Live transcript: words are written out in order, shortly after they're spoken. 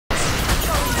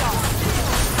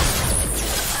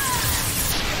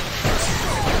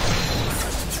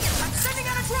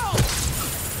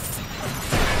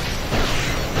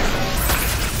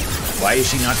Why is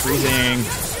she not freezing?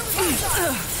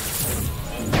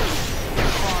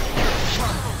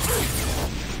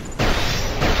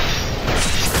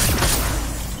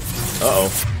 Uh-oh.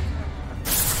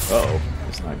 Uh-oh.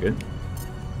 That's not good.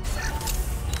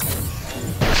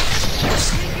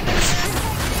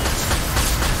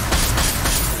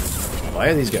 Why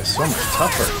are these guys so much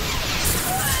tougher?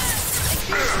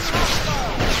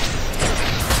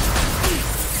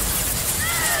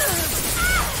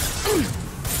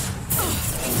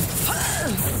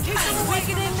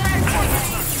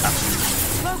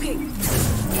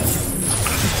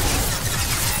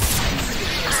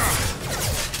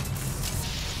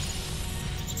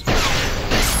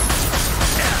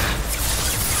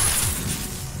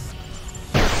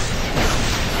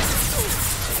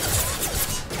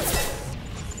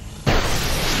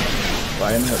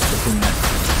 Why am I looking at?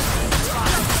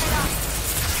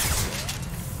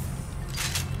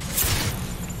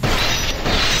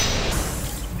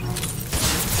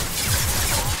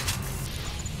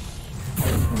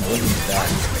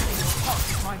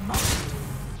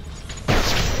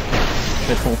 I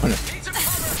don't want to.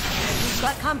 We've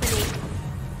got company.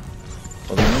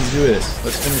 Well then let's do this.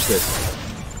 Let's finish this.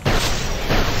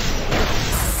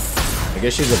 I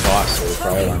guess she's a boss, so the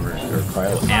cryo armor or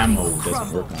cryo ammo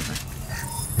doesn't work on her.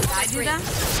 I do that?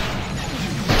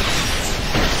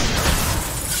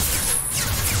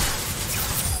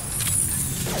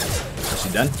 Is she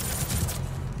done?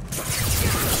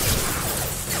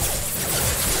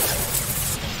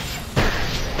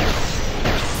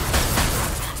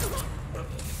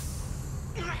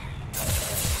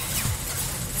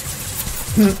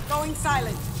 Going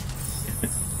silent.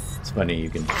 It's funny you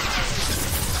can.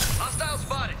 Hostile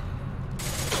spotted.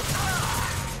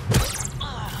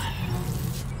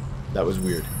 That was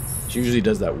weird. She usually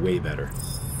does that way better.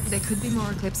 There could be more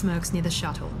Eclipse mercs near the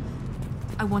shuttle.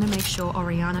 I want to make sure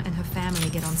Oriana and her family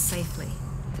get on safely.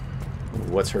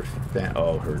 What's her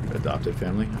oh, her adopted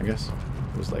family, I guess?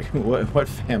 It was like, what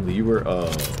family? You were,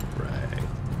 oh, right.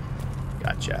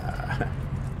 Gotcha.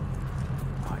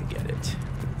 I get it.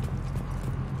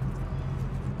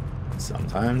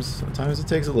 Sometimes it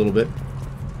takes a little bit.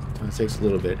 Sometimes it takes a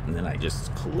little bit, and then I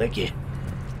just click it.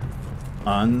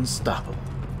 Unstoppable.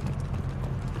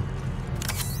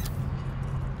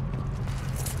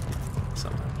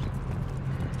 Sometimes.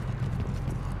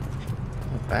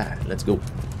 Not bad. Let's go.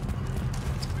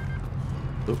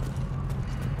 Oop.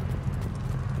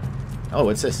 Oh,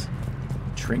 what's this?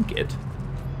 Trinket.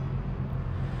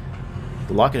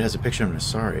 The locket has a picture of an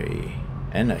Asari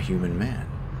and a human man.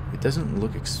 It doesn't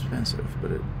look expensive,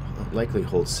 but it likely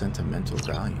holds sentimental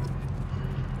value.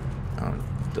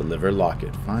 Deliver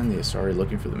locket. Find the Asari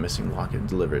looking for the missing locket and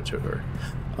deliver it to her.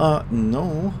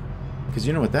 No. Because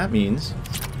you know what that means.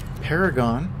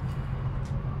 Paragon.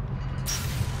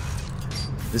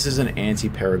 This is an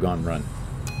anti-Paragon run.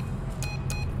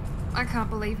 I can't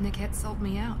believe Niket sold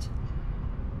me out.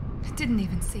 I didn't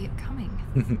even see it coming.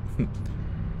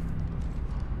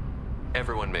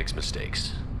 Everyone makes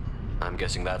mistakes. I'm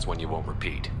guessing that's one you won't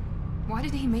repeat. Why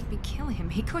did he make me kill him?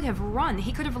 He could have run.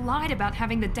 He could have lied about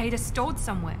having the data stored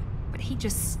somewhere. But he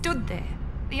just stood there.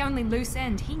 The only loose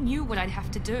end. He knew what I'd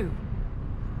have to do.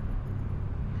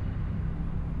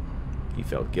 He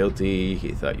felt guilty.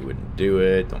 He thought you wouldn't do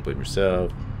it. Don't blame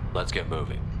yourself. Let's get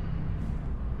moving.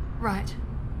 Right.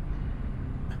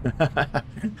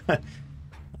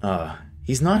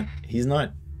 He's not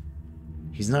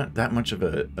that much of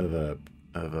a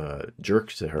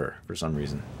jerk to her for some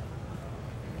reason.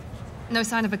 No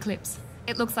sign of Eclipse.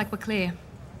 It looks like we're clear.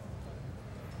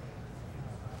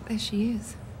 There she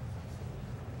is.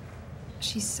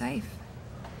 She's safe.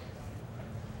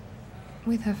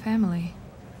 With her family.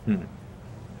 Oh,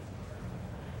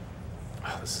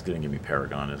 this is gonna give me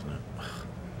Paragon, isn't it?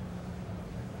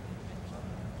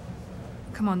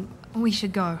 Come on, we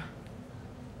should go.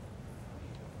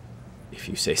 If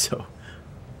you say so.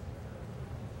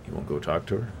 You won't go talk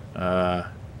to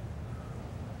her?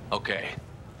 Okay,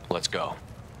 let's go.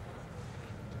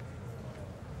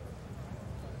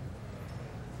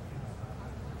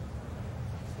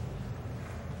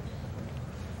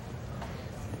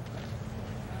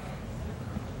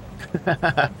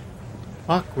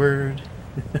 Awkward.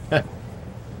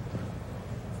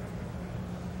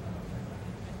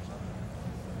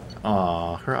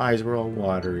 Aw, her eyes were all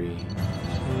watery.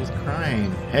 She was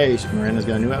crying. Hey, Miranda's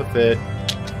got a new outfit.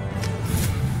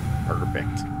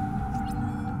 Perfect.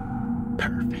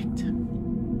 Perfect.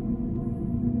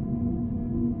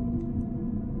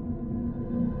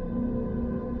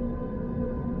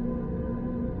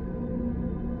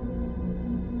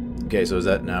 Okay, so is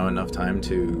that now enough time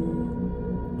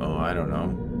to, oh, I don't know,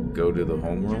 go to the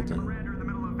homeworld and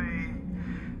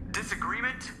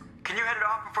Can you head it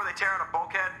off before they tear out a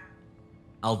bulkhead?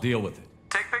 I'll deal with it.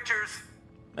 Take pictures.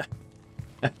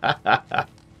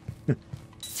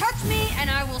 Touch me and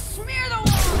I will smear the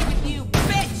walls with you,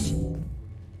 bitch!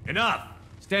 Enough!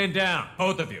 Stand down,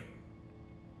 both of you.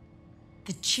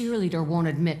 The cheerleader won't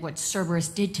admit what Cerberus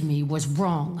did to me was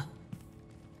wrong.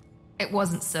 It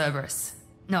wasn't Cerberus.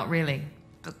 Not really.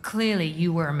 But clearly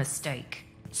you were a mistake.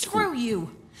 Screw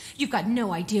you! You've got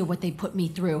no idea what they put me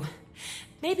through.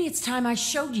 Maybe it's time I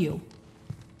showed you.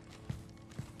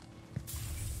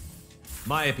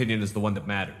 My opinion is the one that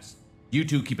matters. You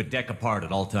two keep a deck apart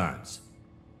at all times.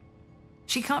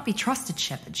 She can't be trusted,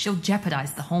 Shepard. She'll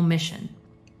jeopardize the whole mission.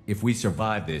 If we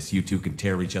survive this, you two can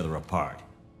tear each other apart.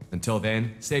 Until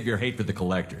then, save your hate for the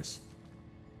collectors.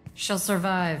 She'll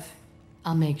survive.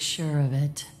 I'll make sure of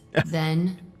it.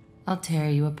 Then, I'll tear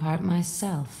you apart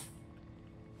myself.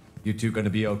 You two gonna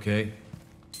be okay?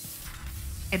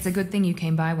 It's a good thing you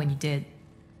came by when you did.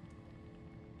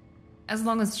 As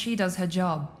long as she does her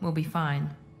job, we'll be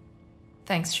fine.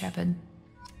 Thanks, Shepard.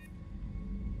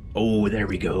 Oh, there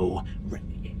we go.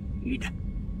 Renegade.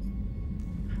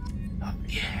 Oh,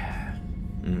 yeah.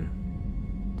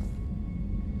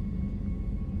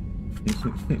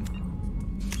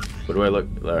 What do I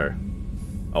look there?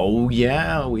 Oh,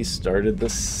 yeah, we started the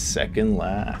second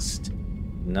last.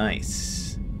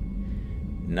 Nice.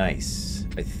 Nice.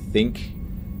 I think,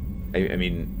 I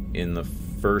mean, in the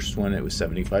first one it was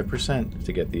 75%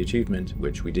 to get the achievement,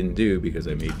 which we didn't do because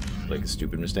I made like a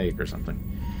stupid mistake or something.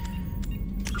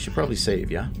 We should probably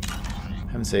save, yeah?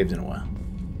 Haven't saved in a while.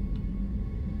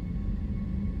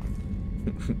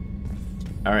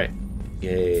 Alright.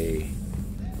 Yay.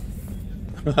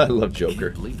 I love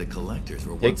Joker. I believe the collectors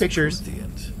were Take pictures.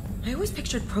 Protheans. I always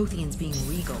pictured Protheans being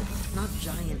regal, not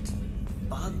giant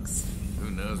bugs. Who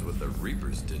knows what the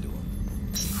Reapers did to them?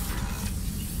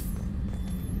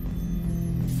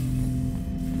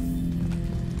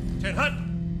 Ted Hut!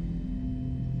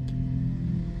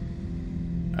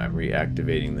 I'm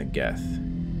reactivating the Geth.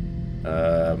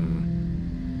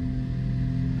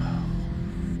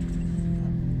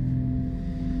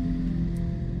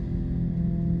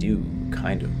 Do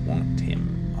kind of want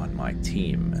him on my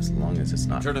team as long as it's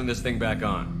not. Turning this thing back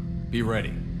on. Be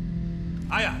ready.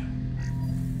 Aye aye.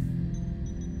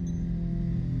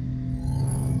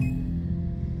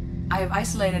 I have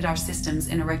isolated our systems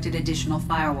and erected additional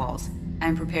firewalls. I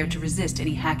am prepared to resist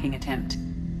any hacking attempt.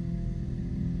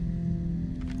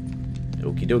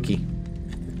 Okie dokie.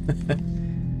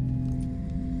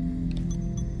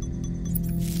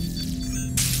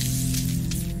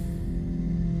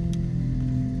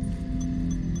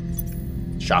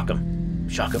 Shock him.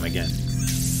 Shock him again.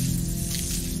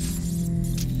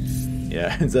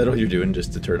 Yeah, is that all you're doing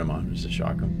just to turn him on? Just to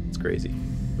shock him? It's crazy.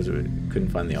 Was it, couldn't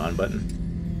find the on button?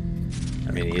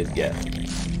 I mean, he is Geth.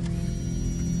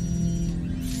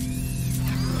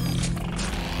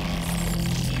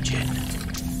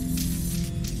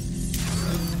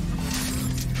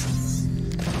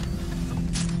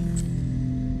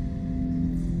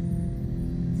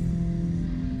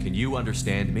 Can you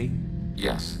understand me?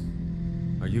 Yes.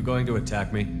 Are you going to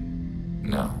attack me?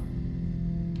 No.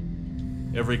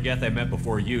 Every Geth I met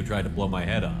before you tried to blow my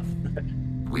head off.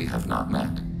 We have not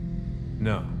met.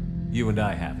 No, you and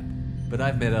I haven't. But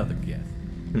I've met other Geth.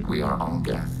 We are all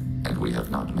Geth, and we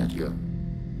have not met you.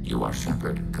 You are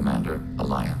Shepard, Commander,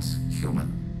 Alliance,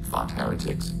 human, fought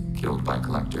heretics, killed by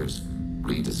collectors,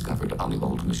 rediscovered on the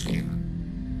old machine.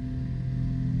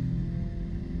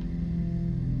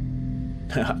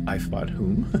 I fought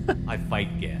whom? I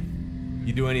fight Geth.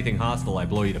 You do anything hostile, I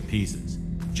blow you to pieces.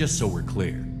 Just so we're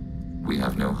clear. We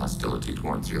have no hostility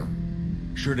towards you.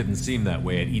 Sure didn't seem that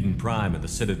way at Eden Prime and the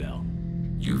Citadel.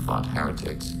 You fought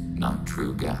heretics, not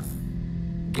true Geth.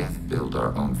 Geth build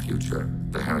our own future.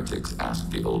 The heretics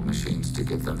asked the old machines to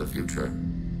give them the future.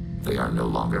 They are no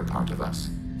longer part of us.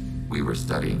 We were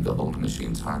studying the old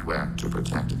machines' hardware to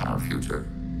protect our future.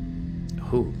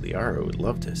 Oh, Liara would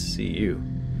love to see you.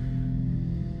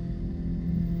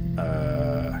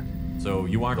 So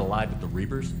you aren't allied with the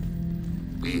Reapers?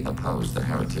 We oppose the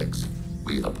heretics.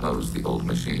 We oppose the old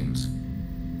machines.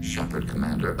 Shepard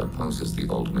Commander opposes the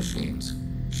old machines.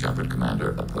 Shepard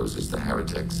Commander opposes the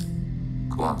heretics.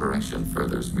 Cooperation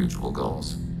furthers mutual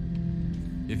goals.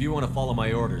 If you want to follow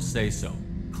my orders, say so.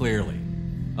 Clearly.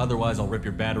 Otherwise, I'll rip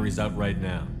your batteries out right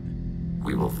now.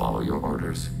 We will follow your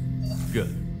orders.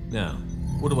 Good. Now,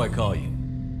 what do I call you?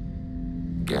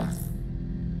 Geth.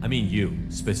 I mean you,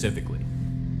 specifically.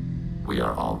 We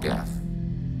are all Geth.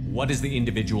 What is the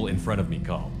individual in front of me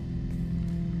called?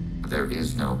 There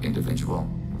is no individual.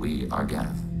 We are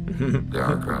Geth. There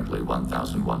are currently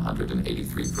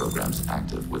 1,183 programs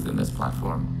active within this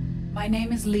platform. My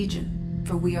name is Legion,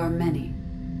 for we are many.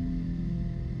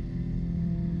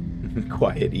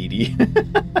 Quiet, Edie.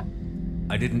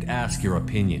 I didn't ask your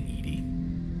opinion, Edie.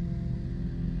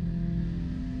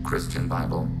 Christian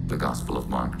Bible, the Gospel of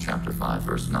Mark, chapter 5,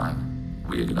 verse 9.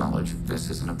 We acknowledge this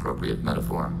is an appropriate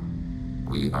metaphor.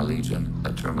 We are Legion,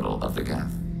 a terminal of the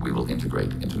Geth. We will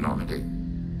integrate into Normandy.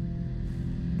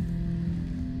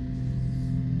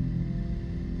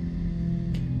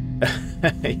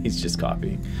 He's just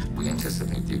copying. We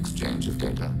anticipate the exchange of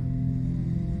data.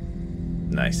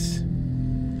 Nice.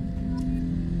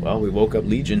 Well, we woke up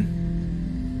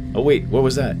Legion. Oh wait, what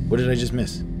was that? What did I just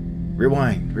miss?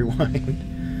 Rewind, rewind.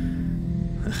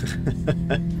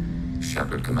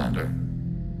 Shepard, Commander.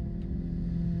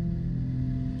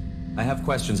 I have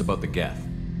questions about the Geth.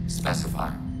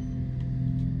 Specify.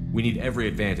 We need every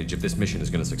advantage if this mission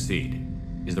is going to succeed.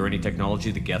 Is there any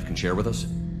technology the Geth can share with us?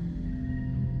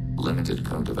 Limited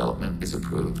code development is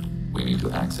approved. We need to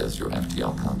access your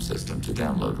FTL-COM system to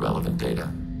download relevant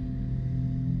data.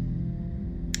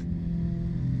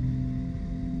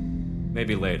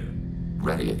 Maybe later.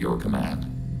 Ready at your command.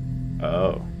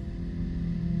 Oh.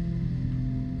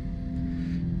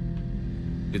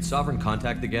 Did Sovereign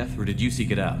contact the Geth, or did you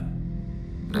seek it out?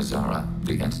 Nazara,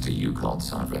 the entity you called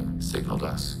Sovereign, signaled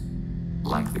us.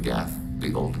 Like the Geth,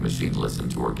 the old machine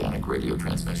listened to organic radio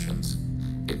transmissions.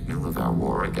 It knew of our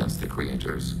war against the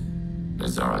creators.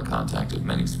 Nazara contacted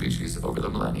many species over the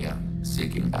millennia,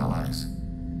 seeking allies.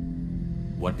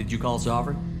 What did you call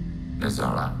Sovereign?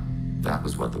 Nazara. That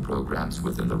was what the programs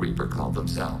within the Reaper called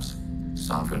themselves.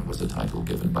 Sovereign was a title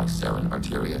given by Saren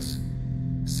Arterius.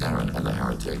 Saren and the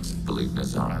heretics believed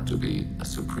Nazara to be a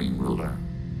supreme ruler,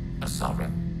 a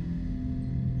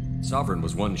sovereign. Sovereign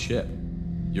was one ship.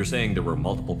 You're saying there were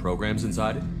multiple programs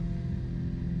inside it?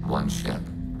 One ship,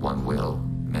 one will,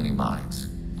 many minds,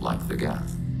 like the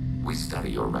Geth. We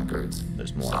study your records.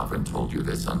 There's more. Sovereign told you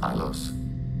this on Ilos.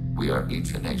 We are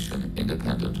each a nation,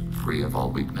 independent, free of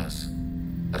all weakness.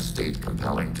 A state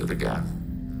compelling to the Geth.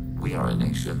 We are a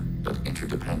nation, but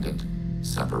interdependent.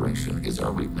 Separation is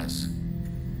our weakness.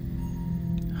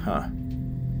 Huh.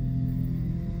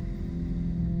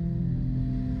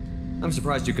 I'm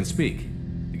surprised you can speak.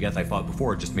 The Geth I fought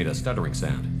before just made a stuttering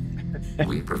sound.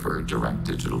 We prefer direct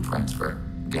digital transfer.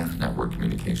 Geth network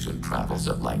communication travels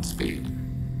at light speed.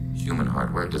 Human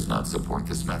hardware does not support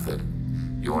this method.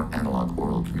 Your analog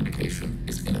oral communication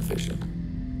is inefficient.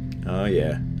 Oh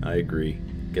yeah, I agree.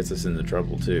 Gets us into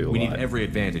trouble too. We need every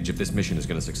advantage if this mission is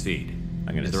going to succeed.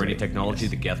 Is there any technology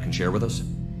the Geth can share with us?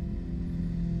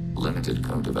 Limited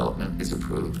code development is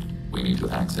approved. We need to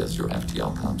access your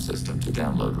FTL-COM system to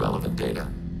download relevant data.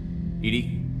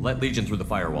 Edie, let Legion through the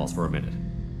firewalls for a minute.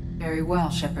 Very well,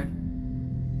 Shepard.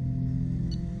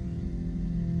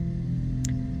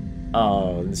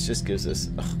 Oh, this just gives us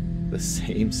the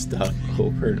same stuff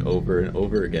over and over and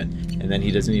over again. And then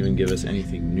he doesn't even give us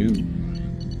anything new.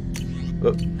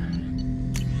 Oh.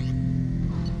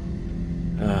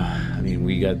 I mean,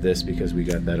 we got this because we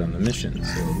got that on the mission,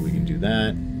 so we can do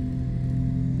that.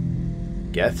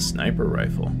 Geth sniper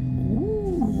rifle.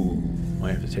 Ooh.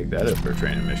 Might have to take that up for a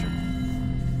training mission.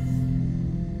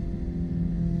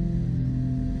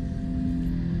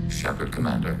 Shepard,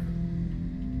 Commander.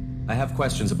 I have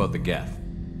questions about the Geth.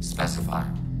 Specify.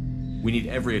 We need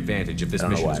every advantage if this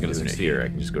mission is going to succeed. Here. I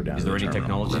can just go down. Is there any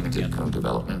technology? Limited code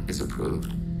development is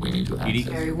approved. We need to access.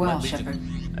 Very well, Shepard.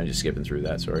 I'm just skipping through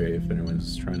that. Sorry if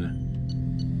anyone's trying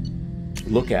to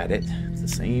look at it. It's the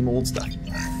same old stuff.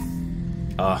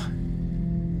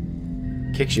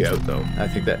 Kicks you out though. I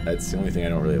think that's the only thing I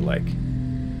don't really like.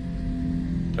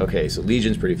 Okay, so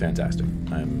Legion's pretty fantastic.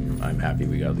 I'm happy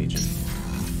we got Legion,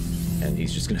 and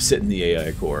he's just gonna sit in the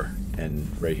AI core and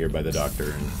right here by the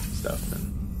doctor and stuff.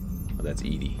 And oh, that's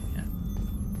Edie.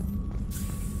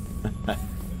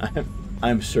 Yeah.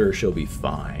 I'm sure she'll be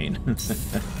fine.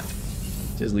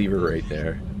 Just leave her right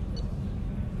there.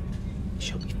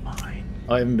 She'll be fine.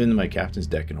 Oh, I haven't been to my captain's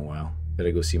deck in a while.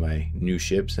 Gotta go see my new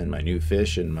ships and my new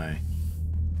fish and my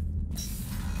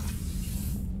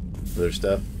other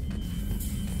stuff.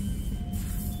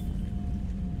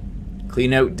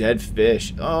 Clean out dead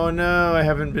fish. Oh no, I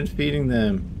haven't been feeding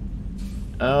them.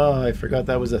 Oh, I forgot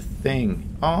that was a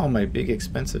thing. Oh, my big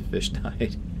expensive fish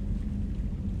died.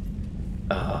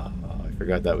 Oh, I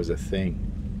forgot that was a thing.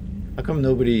 How come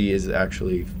nobody is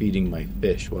actually feeding my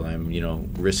fish while I'm, you know,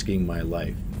 risking my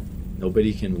life?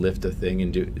 Nobody can lift a thing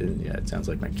and do... Yeah, it sounds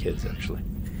like my kids, actually.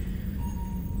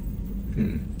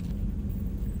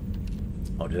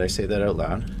 Oh, did I say that out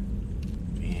loud?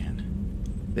 Man,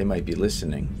 they might be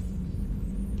listening.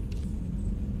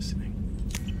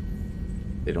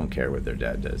 They don't care what their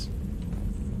dad does.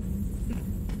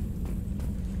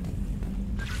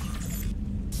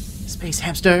 Space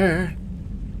hamster.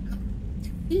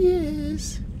 He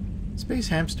is. Space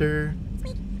hamster.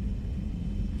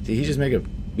 Did he just make a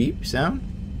beep sound?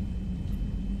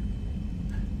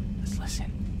 Let's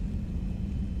listen.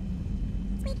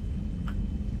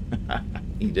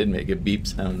 He did make a beep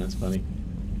sound. That's funny.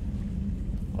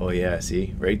 Oh yeah,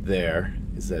 see? Right there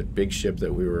is that big ship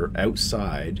that we were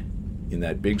outside in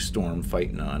that big storm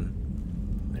fighting on.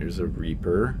 There's a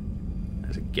Reaper.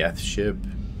 There's a Geth ship.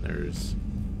 There's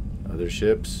other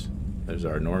ships. There's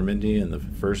our Normandy and the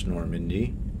first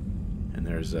Normandy. And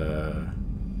there's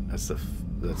that's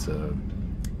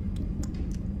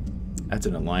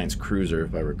an Alliance cruiser,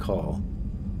 if I recall.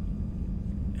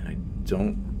 And I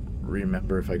don't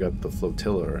remember if I got the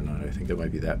flotilla or not. I think it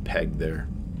might be that peg there.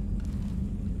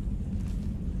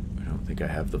 I don't think I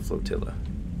have the flotilla.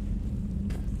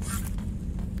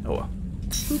 Oh well.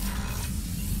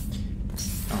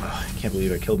 Oh, I can't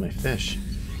believe I killed my fish.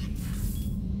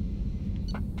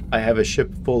 I have a ship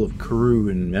full of crew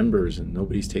and members and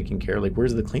nobody's taking care. Like,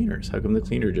 where's the cleaners? How come the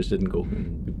cleaner just didn't go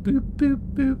and boop, boop,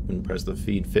 boop, and press the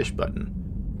feed fish button?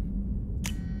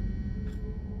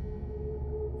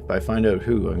 If I find out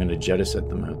who, I'm going to jettison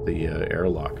them out the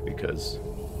airlock because...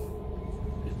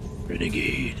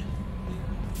 Renegade.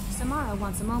 Samara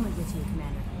wants a moment with you,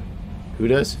 Commander. Who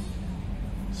does?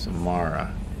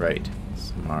 Samara. Right.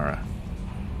 Samara.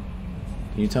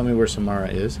 Can you tell me where Samara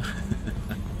is?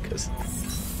 Because...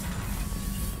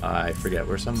 I forget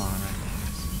where Samara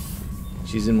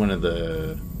is. She's in one of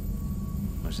the...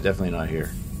 Well, she's definitely not here.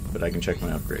 But I can check my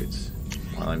upgrades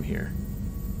while I'm here.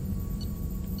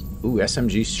 Ooh,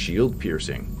 SMG shield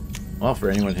piercing. Well,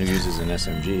 for anyone who uses an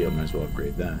SMG, I might as well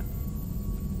upgrade that.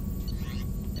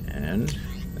 And...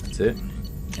 that's it.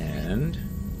 And...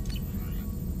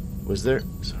 was there...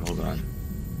 So, hold on.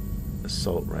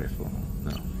 Assault rifle.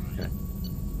 No. Okay.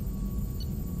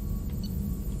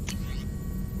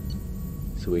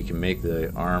 So we can make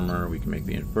the armor, we can make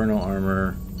the Infernal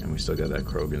armor, and we still got that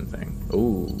Krogan thing.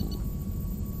 Ooh.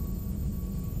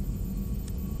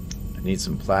 I need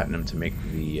some platinum to make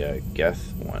the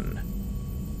Geth one.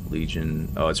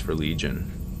 Legion. Oh, it's for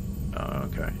Legion. Oh,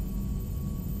 okay.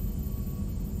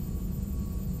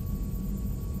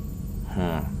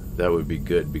 Huh. That would be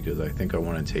good because I think I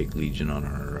want to take Legion on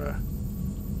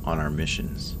our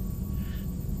missions.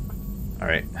 All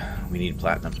right, we need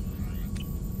platinum.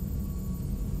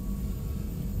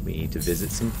 We need to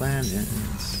visit some planets.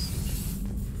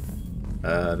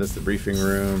 That's the briefing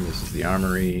room. This is the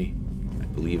armory. I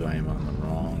believe I am on the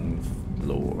wrong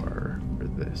floor for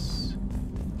this.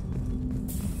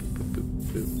 Boop, boop,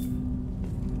 boop.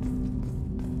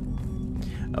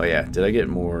 Oh yeah, did I get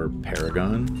more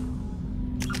Paragon?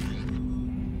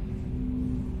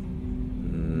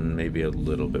 Maybe a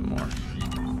little bit more.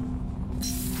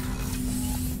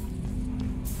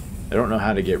 I don't know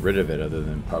how to get rid of it other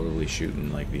than probably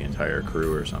shooting like the entire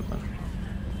crew or something.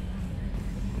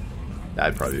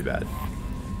 That'd probably be bad.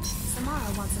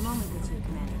 Samara wants a moment with you,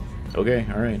 Commander. Okay,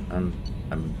 all right. I'm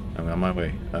on my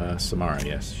way. Samara,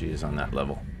 yes, she is on that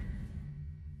level.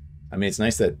 I mean, it's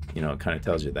nice that, you know, it kind of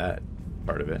tells you that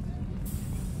part of it.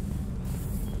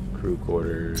 Crew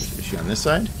quarters. Is she on this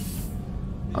side?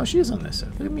 Oh, she is on this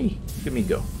side. Look at me. Look at me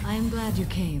go. I am glad you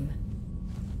came.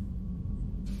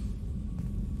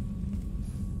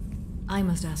 I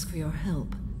must ask for your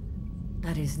help.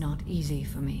 That is not easy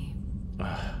for me.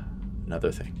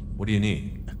 Another thing. What do you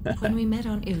need? When we met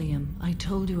on Ilium, I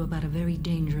told you about a very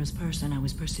dangerous person I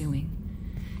was pursuing.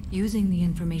 Using the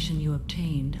information you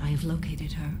obtained, I have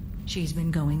located her. She's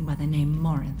been going by the name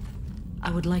Morinth.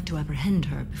 I would like to apprehend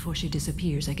her before she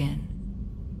disappears again.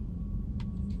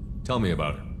 Tell me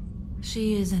about her.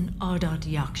 She is an Ardot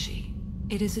Yakshi.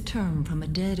 It is a term from a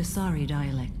dead Asari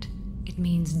dialect. It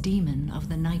means demon of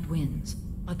the night winds,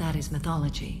 but that is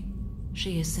mythology.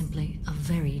 She is simply a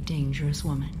very dangerous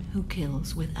woman who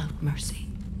kills without mercy.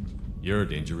 You're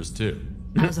dangerous too.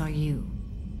 As are you.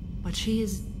 But she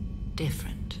is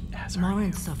different.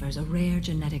 Morinth suffers a rare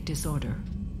genetic disorder.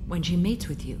 When she mates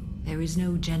with you, there is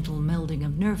no gentle melding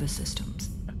of nervous systems.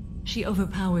 She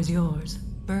overpowers yours,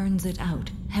 burns it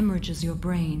out, hemorrhages your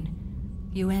brain.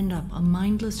 You end up a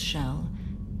mindless shell,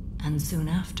 and soon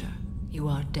after, you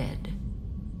are dead.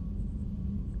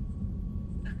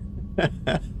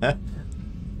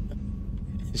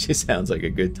 She sounds like a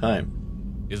good time.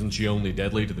 Isn't she only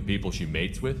deadly to the people she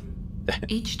mates with?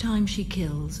 Each time she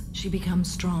kills, she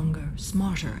becomes stronger,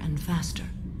 smarter, and faster.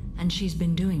 And she's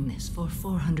been doing this for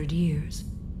 400 years.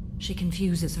 She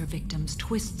confuses her victims,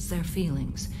 twists their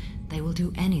feelings. They will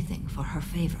do anything for her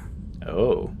favor.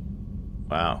 Oh.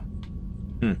 Wow.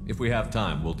 If we have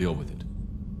time, we'll deal with it.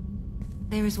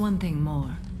 There is one thing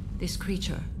more. This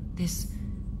creature, This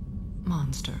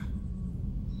monster.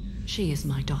 She is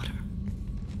my daughter.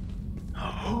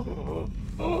 I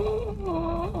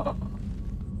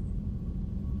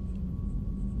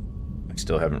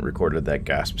still haven't recorded that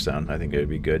gasp sound. I think it would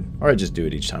be good. Or I just do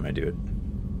it each time I do it.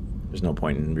 There's no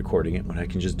point in recording it when I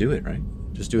can just do it, right?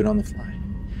 Just do it on the fly.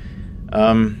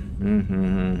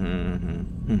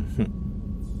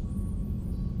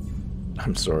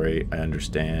 I'm sorry, I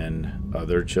understand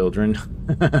other children.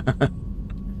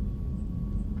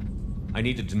 I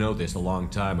needed to know this a long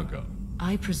time ago.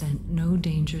 I present no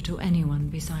danger to anyone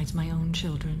besides my own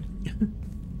children.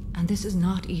 And this is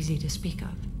not easy to speak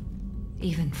of,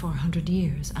 even 400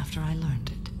 years after I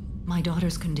learned it. My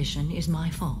daughter's condition is my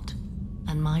fault,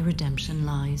 and my redemption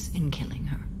lies in killing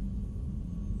her.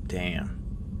 Damn.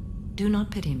 Do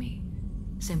not pity me.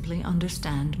 Simply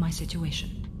understand my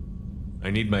situation.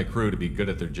 I need my crew to be good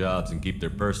at their jobs and keep their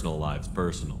personal lives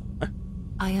personal.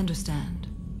 I understand.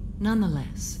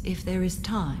 Nonetheless, if there is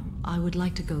time, I would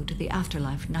like to go to the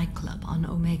Afterlife nightclub on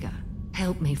Omega.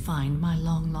 Help me find my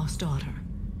long-lost daughter.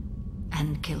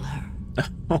 And kill her.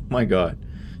 Oh my god.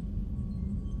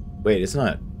 Wait, it's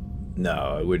not...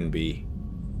 No, it wouldn't be...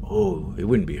 Oh, it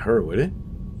wouldn't be her, would it?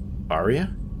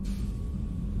 Arya?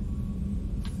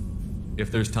 If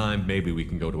there's time, maybe we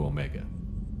can go to Omega.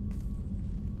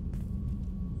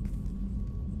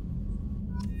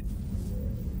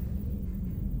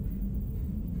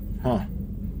 Huh.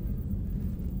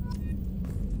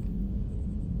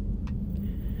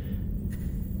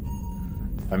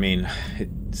 I mean,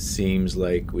 it seems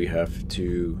like we have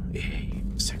to...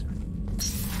 It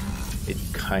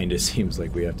kind of seems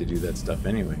like we have to do that stuff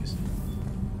anyways.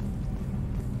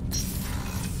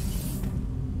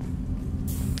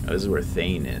 Oh, this is where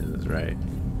Thane is, right?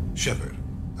 Shepard,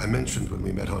 I mentioned when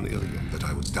we met on Ilium that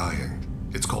I was dying.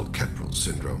 It's called Kestrel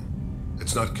syndrome.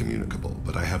 It's not communicable,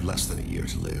 but I have less than a year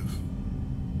to live.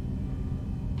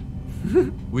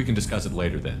 We can discuss it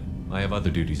later then. I have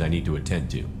other duties I need to attend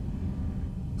to.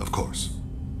 Of course.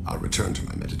 I'll return to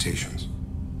my meditations.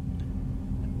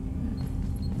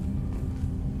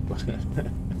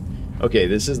 Okay,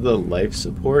 this is the life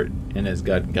support, and it's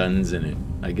got guns in it.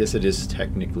 I guess it is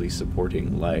technically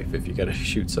supporting life if you gotta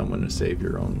shoot someone to save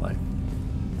your own life.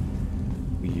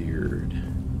 Weird.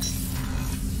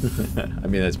 I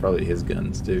mean, that's probably his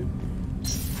guns, too.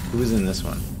 Who was in this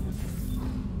one?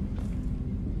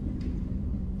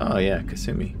 Oh, yeah,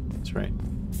 Kasumi. That's right.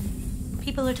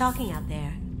 People are talking out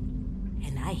there,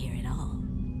 and I hear it all.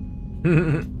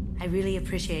 I really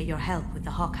appreciate your help with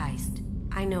the Hawk heist.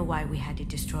 I know why we had to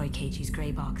destroy Keiji's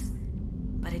gray box,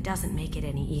 but it doesn't make it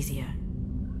any easier.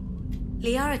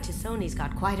 Liara Tassoni's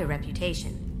got quite a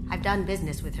reputation. I've done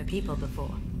business with her people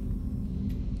before.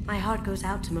 My heart goes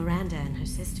out to Miranda and her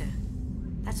sister.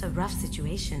 That's a rough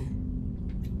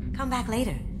situation. Come back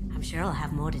later. I'm sure I'll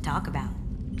have more to talk about.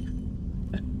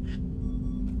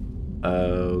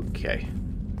 Okay.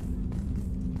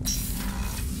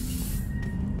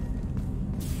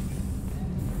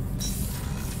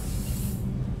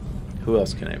 Who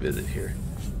else can I visit here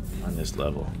on this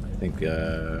level? I think,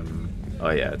 oh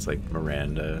yeah, it's like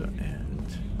Miranda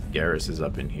and Garrus is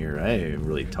up in here. I didn't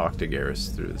really talk to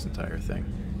Garrus through this entire thing.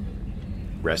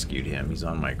 Rescued him. He's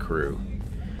on my crew.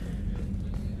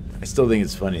 I still think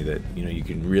it's funny that, you know, you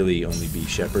can really only be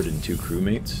Shepard and 2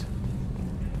 crewmates.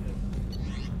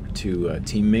 2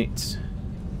 teammates.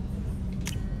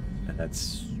 And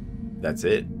that's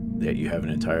it. That you have an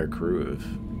entire crew of...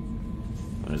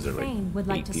 What is there, like Thane would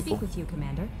like to people? speak with you,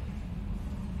 Commander.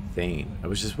 Thane. I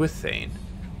was just with Thane.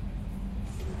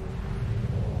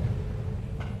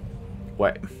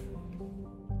 Why?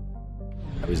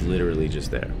 I was literally just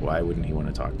there. Why wouldn't he want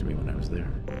to talk to me when I was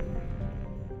there?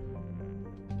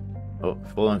 Oh,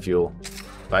 full on fuel.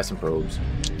 Buy some probes.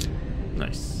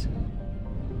 Nice.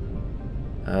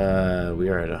 We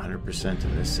are at 100%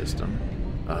 in this system.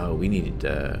 Oh, we need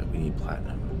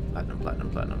platinum.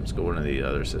 Platinum. Let's go to one of the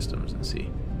other systems and see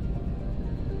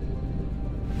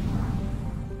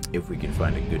if we can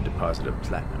find a good deposit of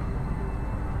platinum.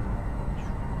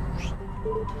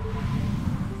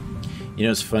 You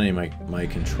know, it's funny, my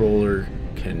controller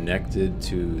connected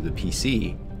to the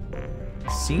PC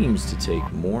seems to take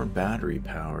more battery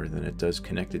power than it does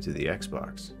connected to the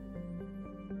Xbox.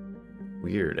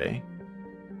 Weird, eh?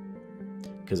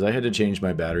 Because I had to change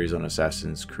my batteries on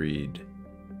Assassin's Creed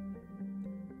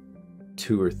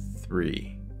 2 or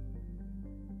 3.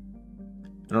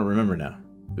 I don't remember now.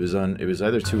 It was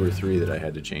either 2 or 3 that I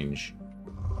had to change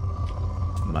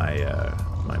my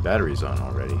my batteries on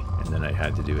already, and then I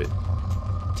had to do it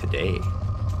today.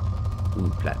 Ooh,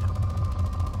 platinum.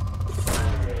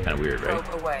 Kind of weird, right?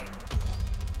 Away.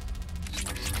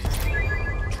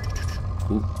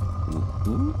 Ooh, ooh,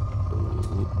 ooh,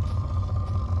 ooh.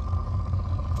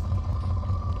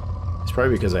 It's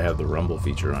probably because I have the rumble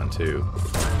feature on too.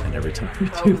 And every time we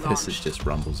do this, it just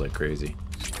rumbles like crazy.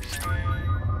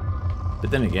 But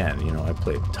then again, you know, I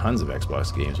played tons of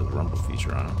Xbox games with the rumble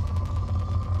feature on them.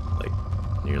 Like,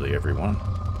 nearly every one.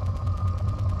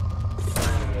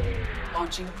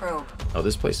 Launching probe. Oh,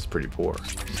 this place is pretty poor.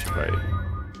 We should probably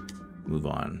move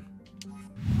on.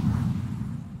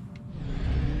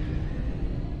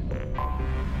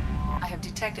 I have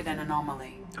detected an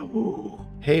anomaly. Oh,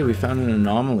 hey, we found an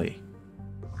anomaly.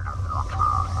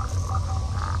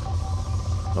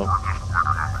 Oh.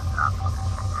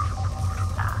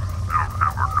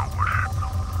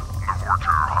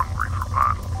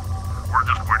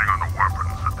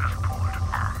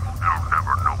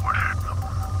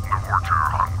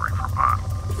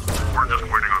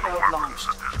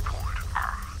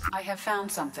 I have found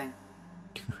something.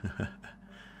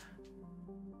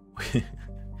 It'd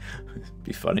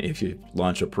be funny if you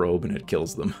launch a probe and it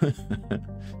kills them.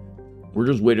 We're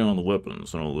just waiting on the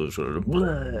weapons and all this sort of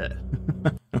blah.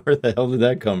 Where the hell did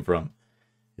that come from?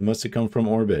 It must have come from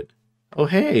orbit. Oh,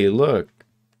 hey, look.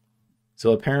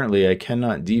 So apparently I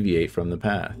cannot deviate from the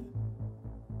path.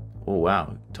 Oh,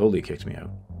 wow. Totally kicked me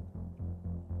out.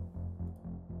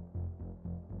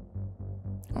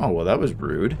 Oh, well, that was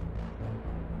rude.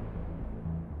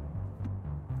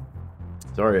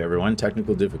 Sorry, everyone.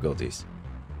 Technical difficulties.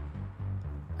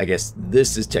 I guess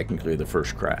this is technically the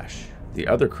first crash. The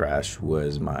other crash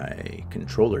was my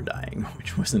controller dying,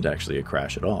 which wasn't actually a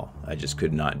crash at all. I just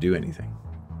could not do anything.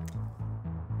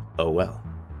 Oh, well.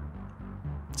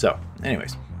 So,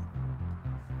 anyways.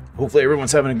 Hopefully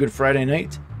everyone's having a good Friday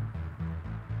night.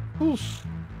 Oof.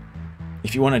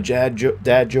 If you want a dad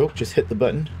joke, just hit the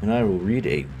button, and I will read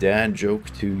a dad joke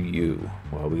to you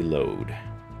while we load.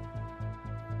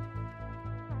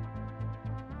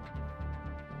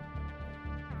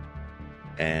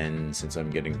 And since I'm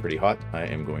getting pretty hot, I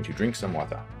am going to drink some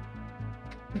water.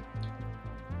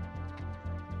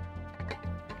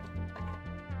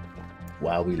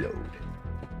 While we load.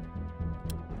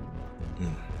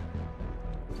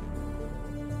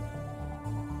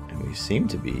 And we seem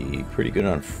to be pretty good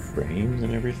on frames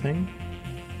and everything.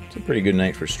 It's a pretty good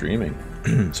night for streaming,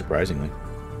 surprisingly.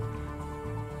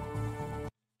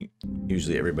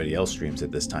 Usually everybody else streams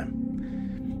at this time.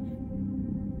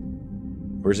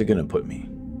 Where's it gonna put me?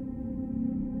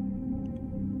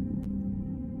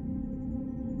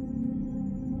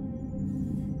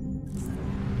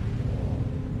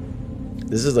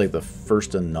 This is like the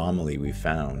first anomaly we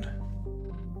found.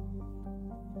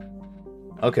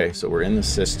 Okay, so we're in the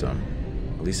system.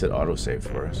 At least it autosaved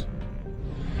for us.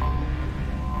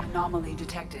 Anomaly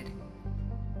detected.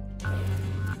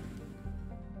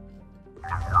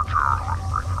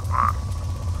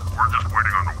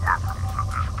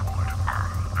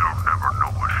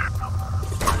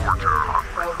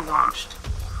 Probe launched.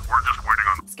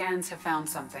 Scans have found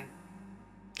something.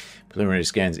 Preliminary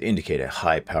scans indicate a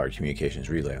high-powered communications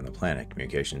relay on the planet.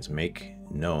 Communications make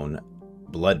known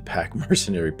blood pack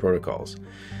mercenary protocols.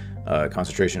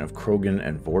 Concentration of Krogan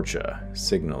and Vorcha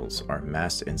signals are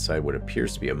massed inside what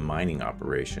appears to be a mining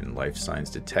operation. Life signs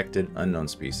detected. Unknown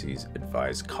species.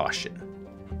 Advise caution.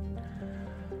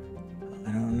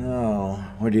 I don't know.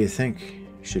 What do you think?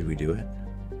 Should we do it?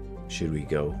 Should we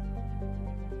go?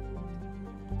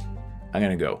 I'm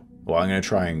gonna go. Well, I'm gonna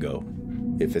try and go.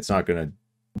 If it's not gonna...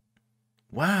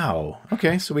 Wow.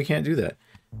 Okay, so we can't do that.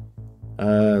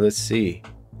 Let's see.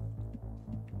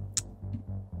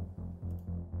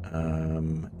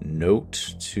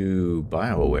 Note to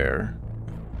BioWare.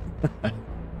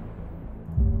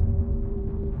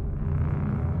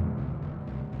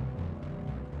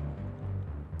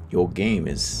 Your game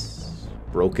is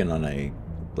broken on a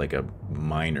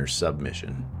minor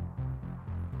submission.